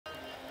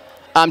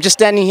I'm just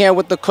standing here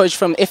with the coach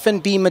from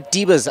FNB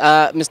Madibaz,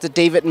 Mr.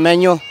 David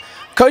Manuel.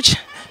 Coach,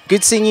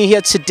 good seeing you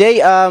here today.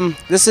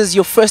 This is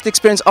your first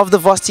experience of the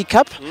Varsity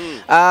Cup.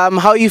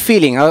 How are you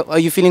feeling? Are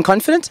you feeling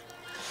confident?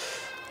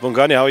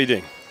 Bongani, how are you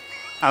doing?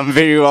 I'm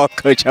very well,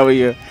 Coach. How are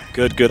you?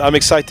 Good, good. I'm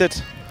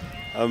excited.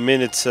 I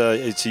mean, it's a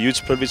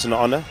huge privilege and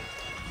honor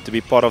to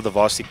be part of the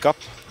Varsity Cup.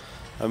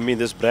 I mean,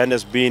 this brand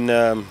has been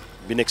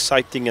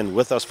exciting and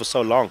with us for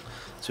so long.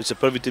 So it's a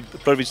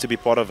privilege to be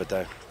part of it.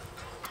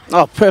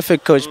 Oh,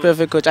 perfect, Coach.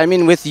 Perfect, Coach. I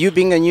mean, with you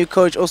being a new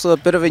coach, also a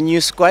bit of a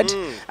new squad.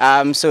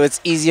 So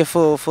it's easier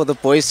for the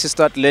boys to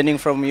start learning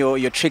from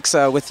your tricks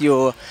with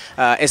your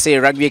SA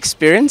rugby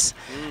experience.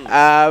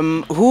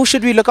 Who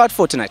should we look out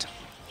for tonight?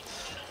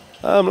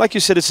 Like you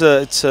said, it's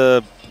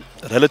a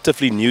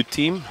relatively new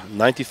team.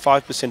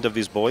 95% of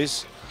these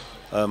boys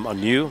are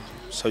new,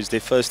 so it's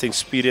their first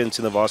experience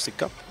in the Varsity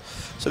Cup.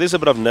 So there's a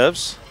bit of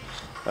nerves.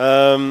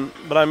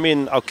 But I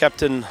mean, our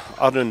captain,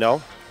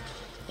 Arnonel,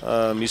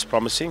 he's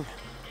promising.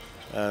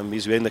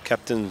 He's wearing the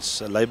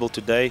captain's label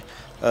today.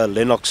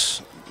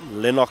 Lennox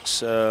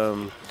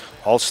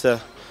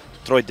Holster,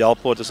 Troy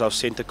Delport is our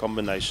centre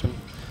combination.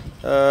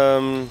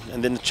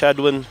 And then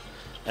Chadwin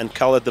and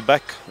Cal at the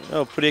back.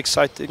 Pretty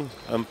exciting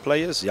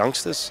players,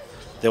 youngsters.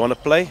 They want to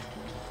play.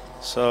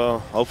 So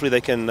hopefully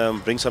they can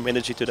bring some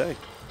energy today.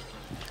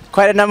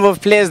 Quite a number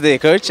of players there,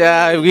 Coach.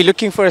 We're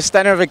looking for a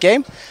stunner of a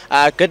game.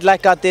 Good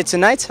luck out there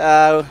tonight.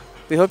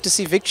 We hope to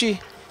see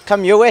victory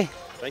come your way.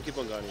 Thank you,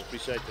 Bongani.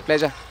 Appreciate it.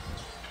 Pleasure.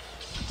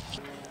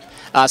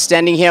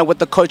 Standing here with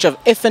the coach of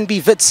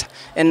FNB Wits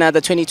in the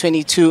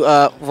 2022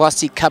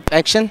 Varsity Cup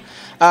action.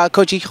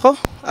 Coach Iho,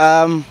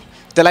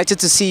 delighted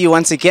to see you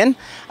once again.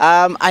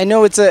 I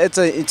know it's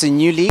a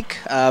new league,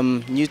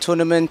 new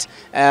tournament,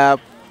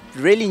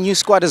 really new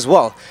squad as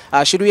well.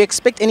 Should we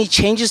expect any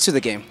changes to the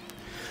game?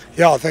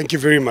 Yeah, thank you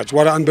very much.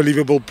 What an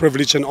unbelievable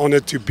privilege and honor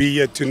to be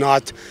here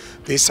tonight.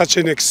 There's such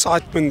an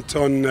excitement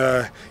on,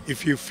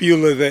 if you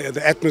feel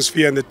the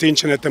atmosphere and the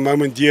tension at the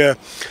moment here,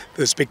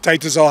 the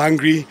spectators are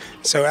hungry,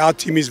 so our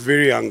team is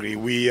very hungry.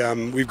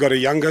 We've got a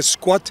younger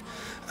squad,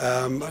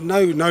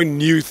 no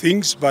new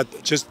things, but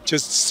just to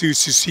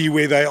see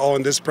where they are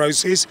in this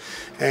process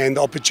and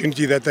the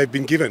opportunity that they've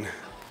been given.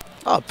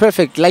 Oh,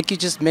 perfect. Like you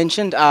just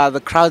mentioned,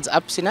 the crowd's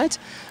up tonight.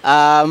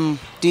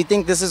 Do you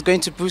think this is going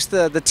to boost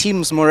the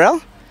team's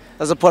morale?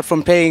 As apart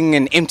from playing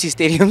in empty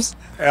stadiums?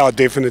 Yeah,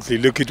 definitely.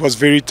 Look, it was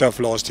very tough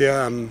last year.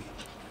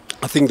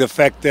 I think the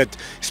fact that,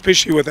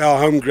 especially with our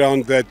home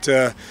ground, that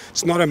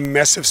it's not a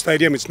massive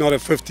stadium, it's not a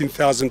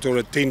 15,000 or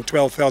a 10,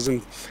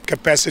 12,000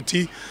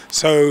 capacity.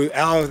 So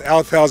our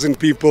 1,000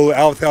 people,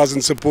 our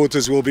 1,000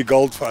 supporters will be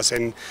gold for us,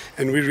 and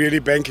we're really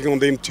banking on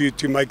them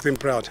to make them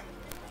proud.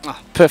 Oh,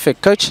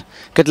 perfect, Coach.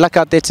 Good luck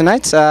out there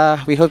tonight.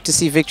 We hope to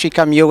see victory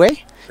come your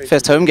way.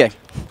 First home game.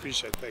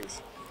 Appreciate it.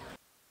 Thanks.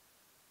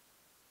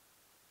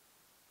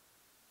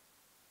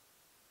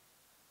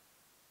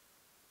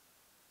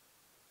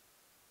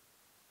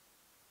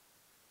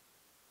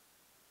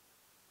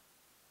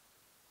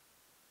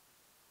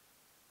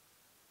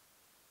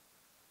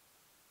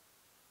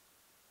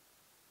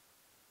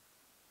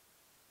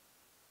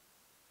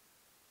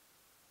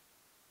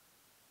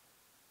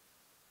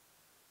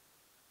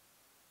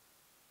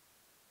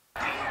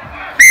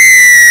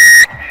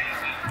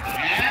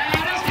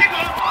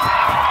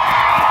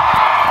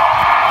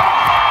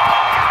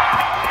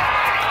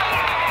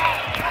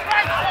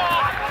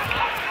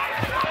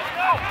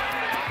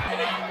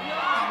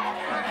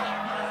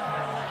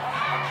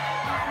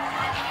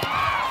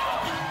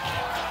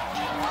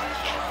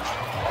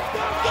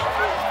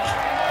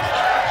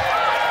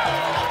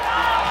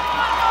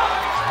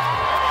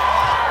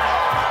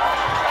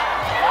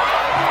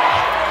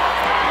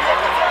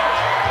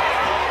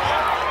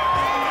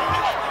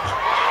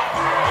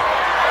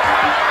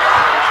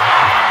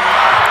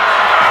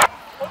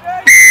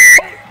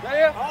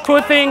 Two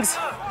things,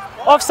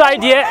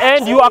 offside here,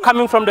 and you are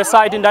coming from the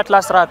side in that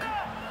last rack.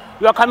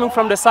 You are coming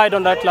from the side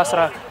on that last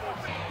rack.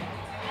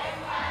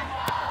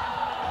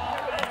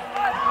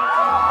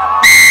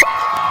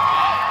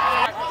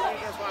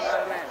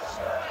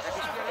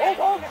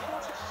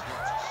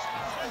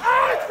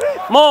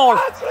 Maul.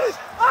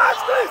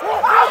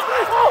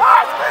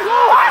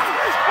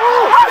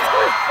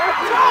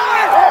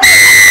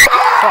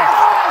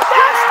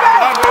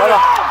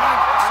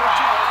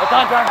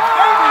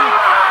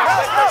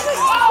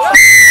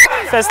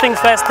 First things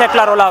first,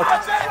 tackler roll out.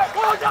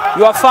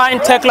 You are fine,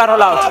 tackler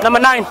roll out. Number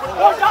 9.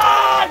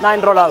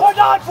 9 roll out.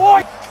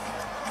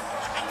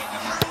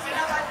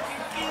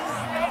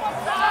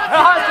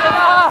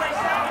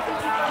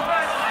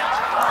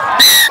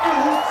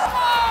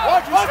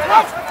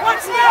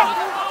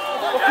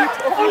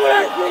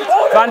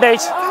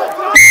 Bandage.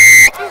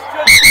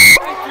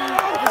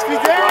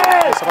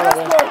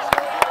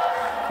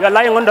 You are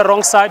lying on the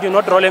wrong side, you're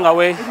not rolling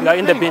away, you are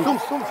in the bin.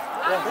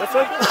 That's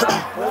it.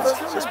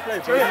 Just play,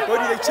 bro.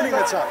 They're chilling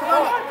that side.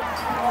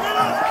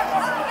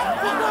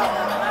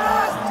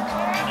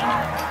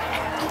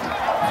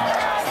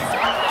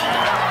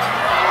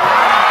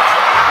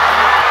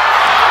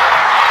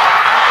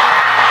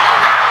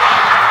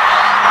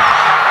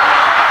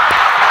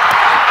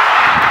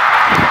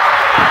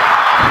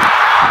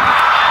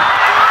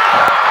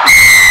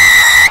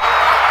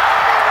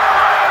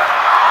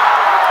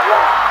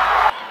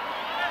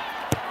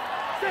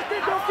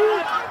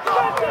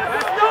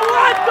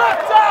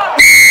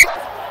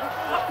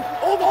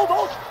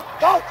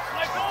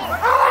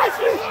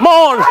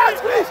 More.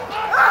 Squeeze!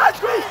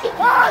 Squeeze!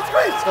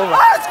 Squeeze!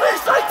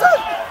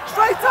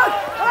 Straighten!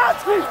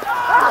 Squeeze!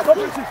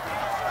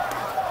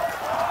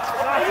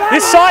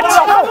 This shot.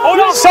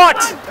 Shot.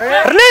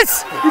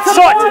 Release.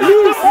 Shot.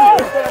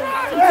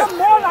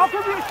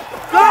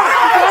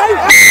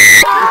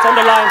 It's on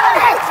the line.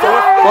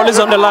 Ball is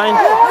on the line.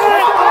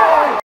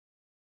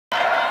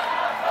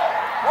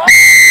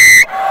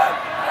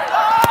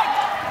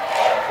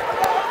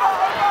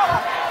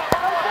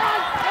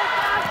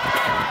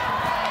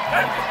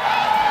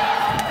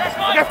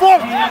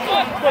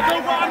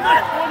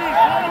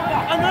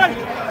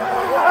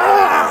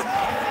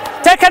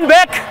 Taken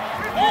back.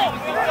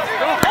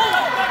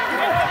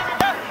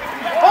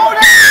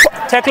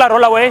 Tackler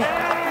roll away.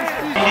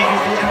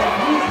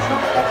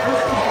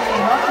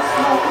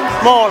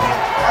 More.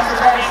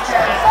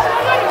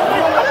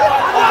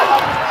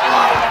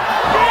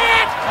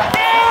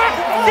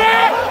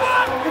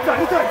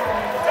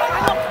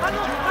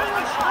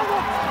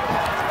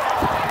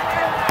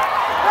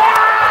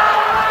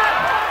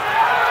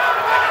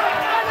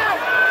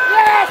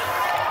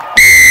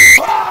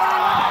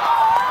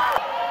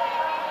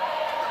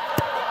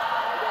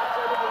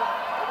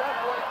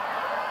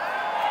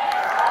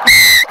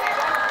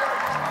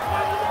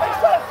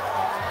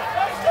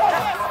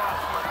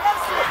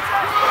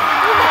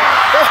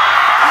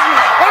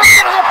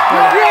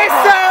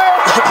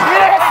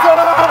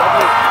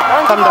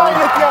 Come down.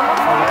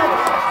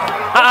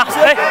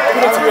 Hey.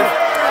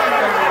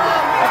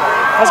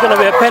 That's going to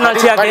be a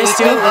penalty against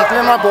you.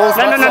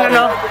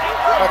 No.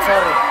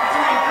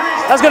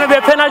 That's going to be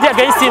a penalty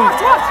against him.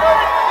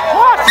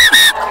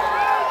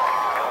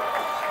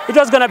 It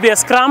was going to be a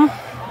scrum.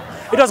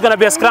 It was going to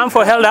be a scrum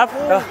for held up.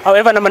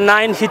 However, number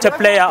 9 hit a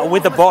player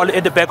with the ball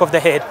at the back of the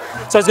head.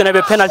 So it's going to be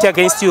a penalty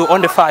against you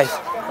on the 5.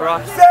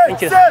 Right.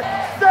 Thank you.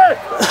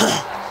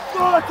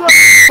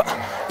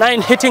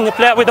 9 hitting a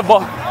player with the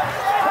ball.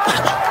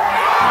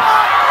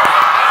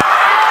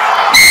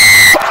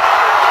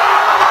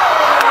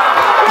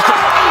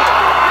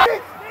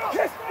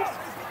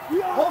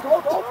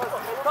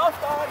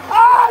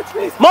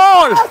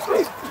 More!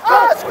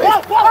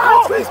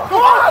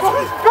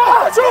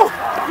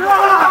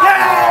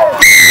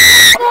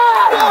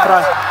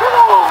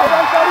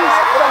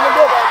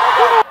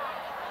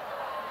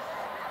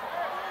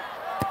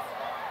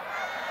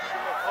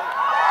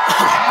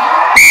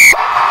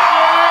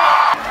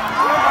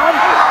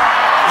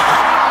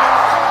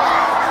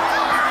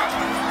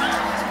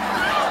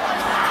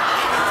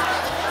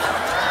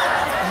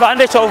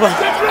 Bandage over.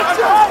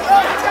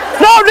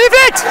 No, leave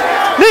it!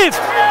 Leave!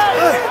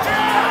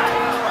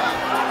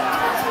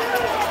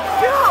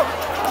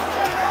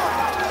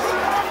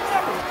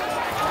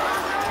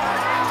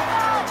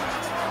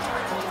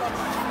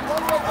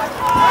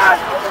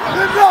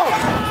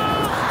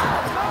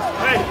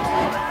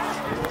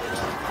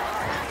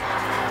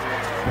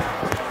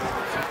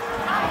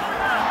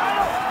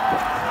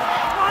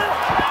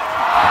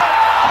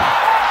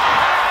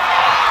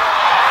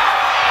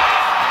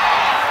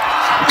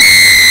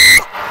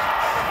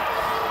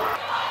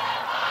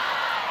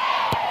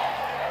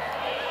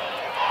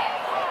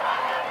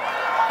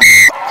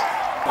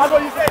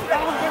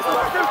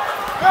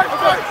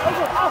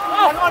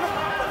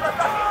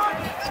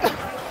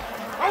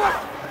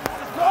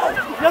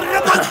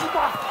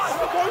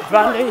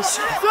 Advantage.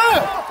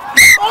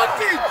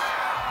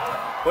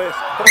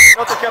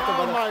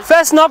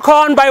 First knock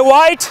on by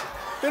white,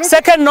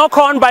 second knock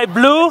on by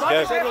blue.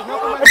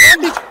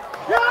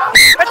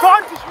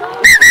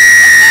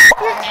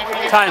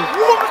 Time.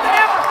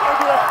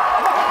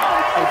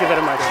 Thank you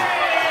very much.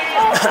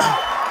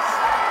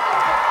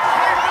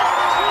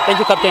 Thank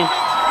you, Captain.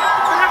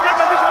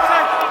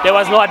 There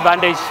was no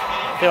advantage.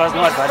 There was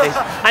no advantage.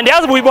 And the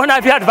other we won't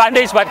have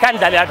advantage, but can't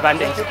have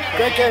advantage.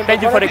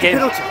 Thank you for the game.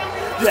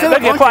 Let's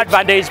get for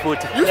advantage,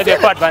 but let's get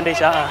for advantage.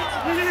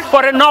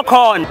 For a knock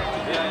on.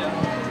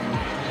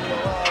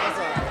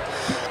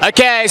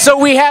 Okay, so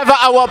we have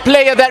our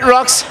player that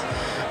rocks,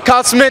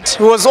 Carl Smith,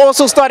 who was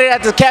also started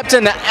as the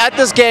captain at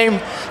this game.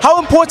 How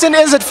important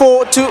is it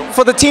for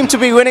the team to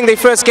be winning their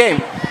first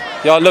game?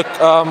 Yeah, look,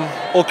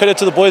 all credit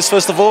to the boys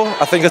first of all.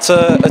 I think it's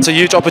a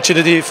huge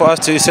opportunity for us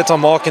to set our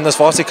mark in this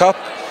Varsity Cup.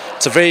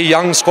 It's a very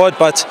young squad,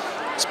 but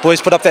these boys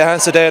put up their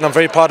hands today and I'm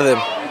very proud of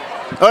them.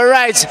 All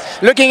right,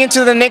 looking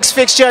into the next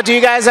fixture, do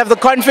you guys have the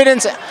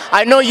confidence?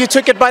 I know you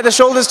took it by the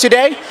shoulders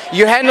today.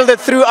 You handled it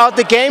throughout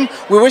the game.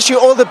 We wish you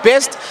all the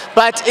best.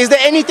 But is there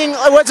anything,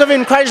 words of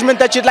encouragement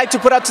that you'd like to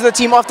put out to the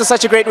team after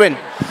such a great win?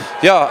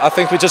 Yeah, I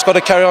think we just got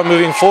to carry on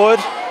moving forward.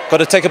 Got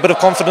to take a bit of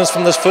confidence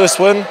from this first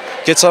win,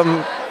 get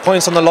some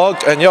points on the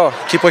log, and yeah,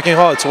 keep working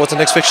hard towards the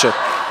next fixture.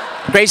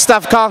 Great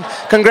stuff, Carl.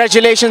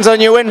 Congratulations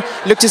on your win.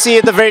 Look to see you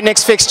at the very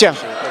next fixture.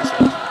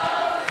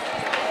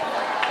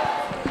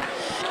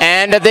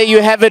 And there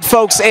you have it,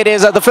 folks. It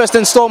is the first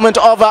installment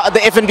of the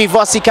FNB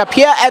Varsity Cup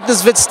here at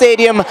this Wits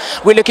Stadium.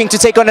 We're looking to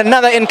take on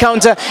another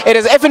encounter. It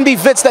is FNB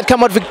Wits that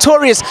come out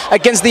victorious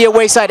against the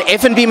away side,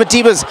 FNB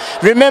Madibaz.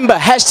 Remember,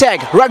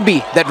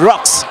 #rugby that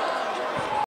rocks.